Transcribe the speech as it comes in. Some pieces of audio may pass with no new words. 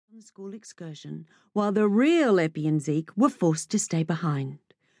the school excursion, while the real Eppie and Zeke were forced to stay behind,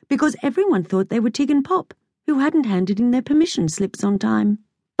 because everyone thought they were Tig and Pop, who hadn't handed in their permission slips on time.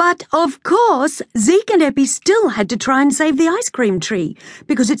 But, of course, Zeke and Eppie still had to try and save the ice cream tree,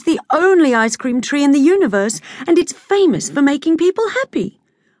 because it's the only ice cream tree in the universe, and it's famous for making people happy.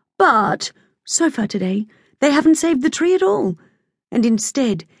 But, so far today, they haven't saved the tree at all, and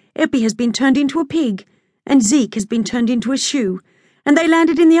instead, Eppie has been turned into a pig, and Zeke has been turned into a shoe, and they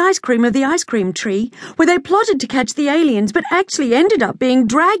landed in the ice cream of the ice cream tree, where they plotted to catch the aliens, but actually ended up being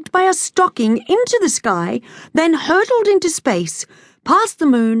dragged by a stocking into the sky, then hurtled into space, past the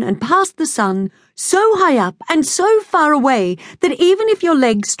moon and past the sun, so high up and so far away that even if your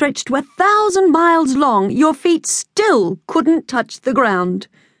legs stretched to 1,000 miles long, your feet still couldn't touch the ground.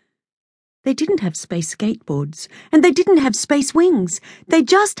 They didn't have space skateboards, and they didn't have space wings. They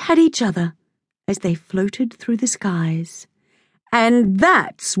just had each other as they floated through the skies. And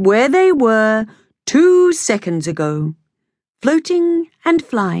that's where they were 2 seconds ago. Floating and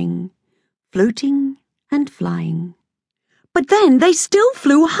flying, floating and flying. But then they still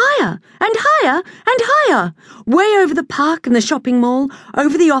flew higher and higher and higher, way over the park and the shopping mall,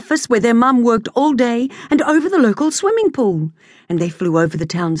 over the office where their mum worked all day, and over the local swimming pool. And they flew over the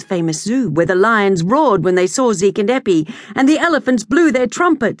town's famous zoo, where the lions roared when they saw Zeke and Eppie, and the elephants blew their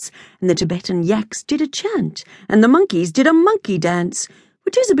trumpets, and the Tibetan yaks did a chant, and the monkeys did a monkey dance,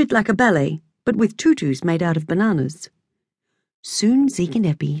 which is a bit like a ballet, but with tutus made out of bananas. Soon Zeke and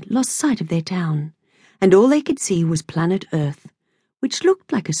Eppie lost sight of their town, and all they could see was planet Earth, which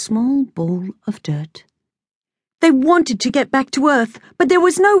looked like a small ball of dirt. They wanted to get back to Earth, but there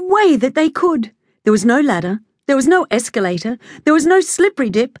was no way that they could. There was no ladder, there was no escalator, there was no slippery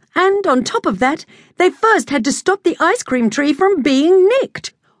dip, and on top of that, they first had to stop the ice cream tree from being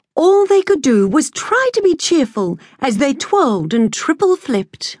nicked. All they could do was try to be cheerful as they twirled and triple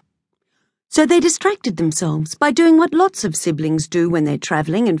flipped. So they distracted themselves by doing what lots of siblings do when they're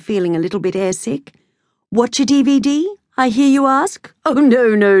travelling and feeling a little bit airsick. Watch a DVD, I hear you ask? Oh,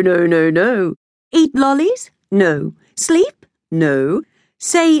 no. Eat lollies? No. Sleep? No.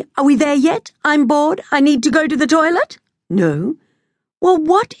 Say, are we there yet? I'm bored. I need to go to the toilet? No. Well,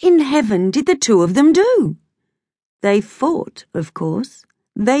 what in heaven did the two of them do? They fought, of course.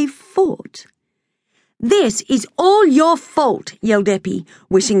 They fought. This is all your fault, yelled Eppie,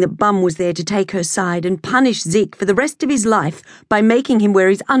 wishing that Bum was there to take her side and punish Zeke for the rest of his life by making him wear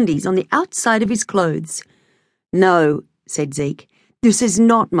his undies on the outside of his clothes. No, said Zeke, this is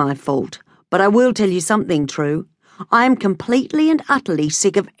not my fault, but I will tell you something true. I am completely and utterly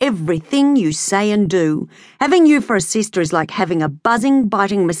sick of everything you say and do. Having you for a sister is like having a buzzing,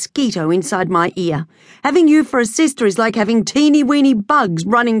 biting mosquito inside my ear. Having you for a sister is like having teeny-weeny bugs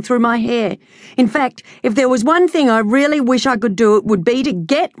running through my hair. In fact, if there was one thing I really wish I could do, it would be to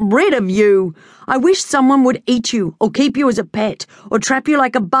get rid of you. I wish someone would eat you, or keep you as a pet, or trap you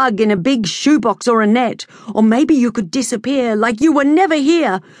like a bug in a big shoebox or a net, or maybe you could disappear like you were never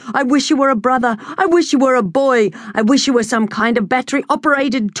here. I wish you were a brother. I wish you were a boy. I wish you were some kind of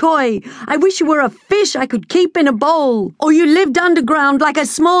battery-operated toy. I wish you were a fish I could keep in a bowl. Or you lived underground like a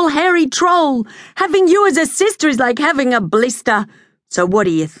small hairy troll. Having you as a sister is like having a blister. So what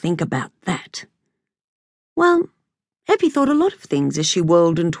do you think about that? Well, Eppie thought a lot of things as she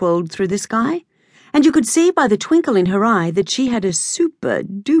whirled and twirled through the sky, and you could see by the twinkle in her eye that she had a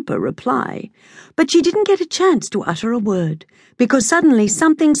super-duper reply. But she didn't get a chance to utter a word, because suddenly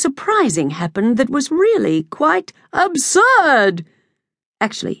something surprising happened that was really quite absurd.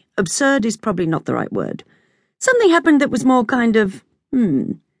 Actually, absurd is probably not the right word. Something happened that was more kind of,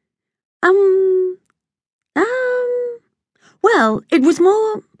 well, it was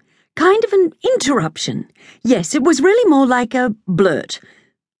more kind of an interruption. Yes, it was really more like a blurt.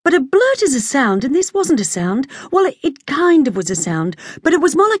 But a blurt is a sound, and this wasn't a sound. Well, it kind of was a sound, but it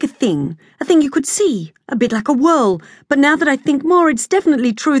was more like a thing you could see, a bit like a whirl. But now that I think more, it's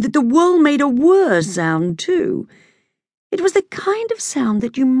definitely true that the whirl made a whir sound, too. It was the kind of sound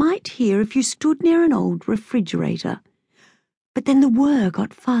that you might hear if you stood near an old refrigerator. But then the whir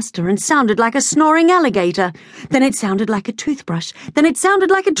got faster and sounded like a snoring alligator. Then it sounded like a toothbrush. Then it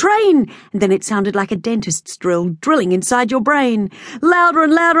sounded like a train. And then it sounded like a dentist's drill drilling inside your brain. Louder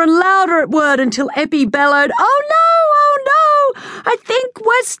and louder and louder it whirred until Eppie bellowed, "Oh no! I think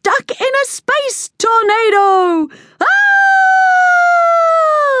we're stuck in a space tornado! Ah!"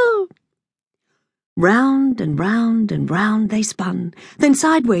 Round and round and round they spun, then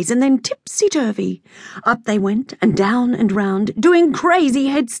sideways and then tipsy-turvy. Up they went and down and round, doing crazy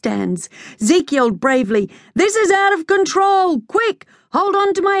headstands. Zeke yelled bravely, "This is out of control! Quick, hold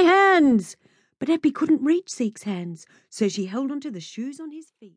on to my hands!" But Eppie couldn't reach Zeke's hands, so she held on to the shoes on his feet.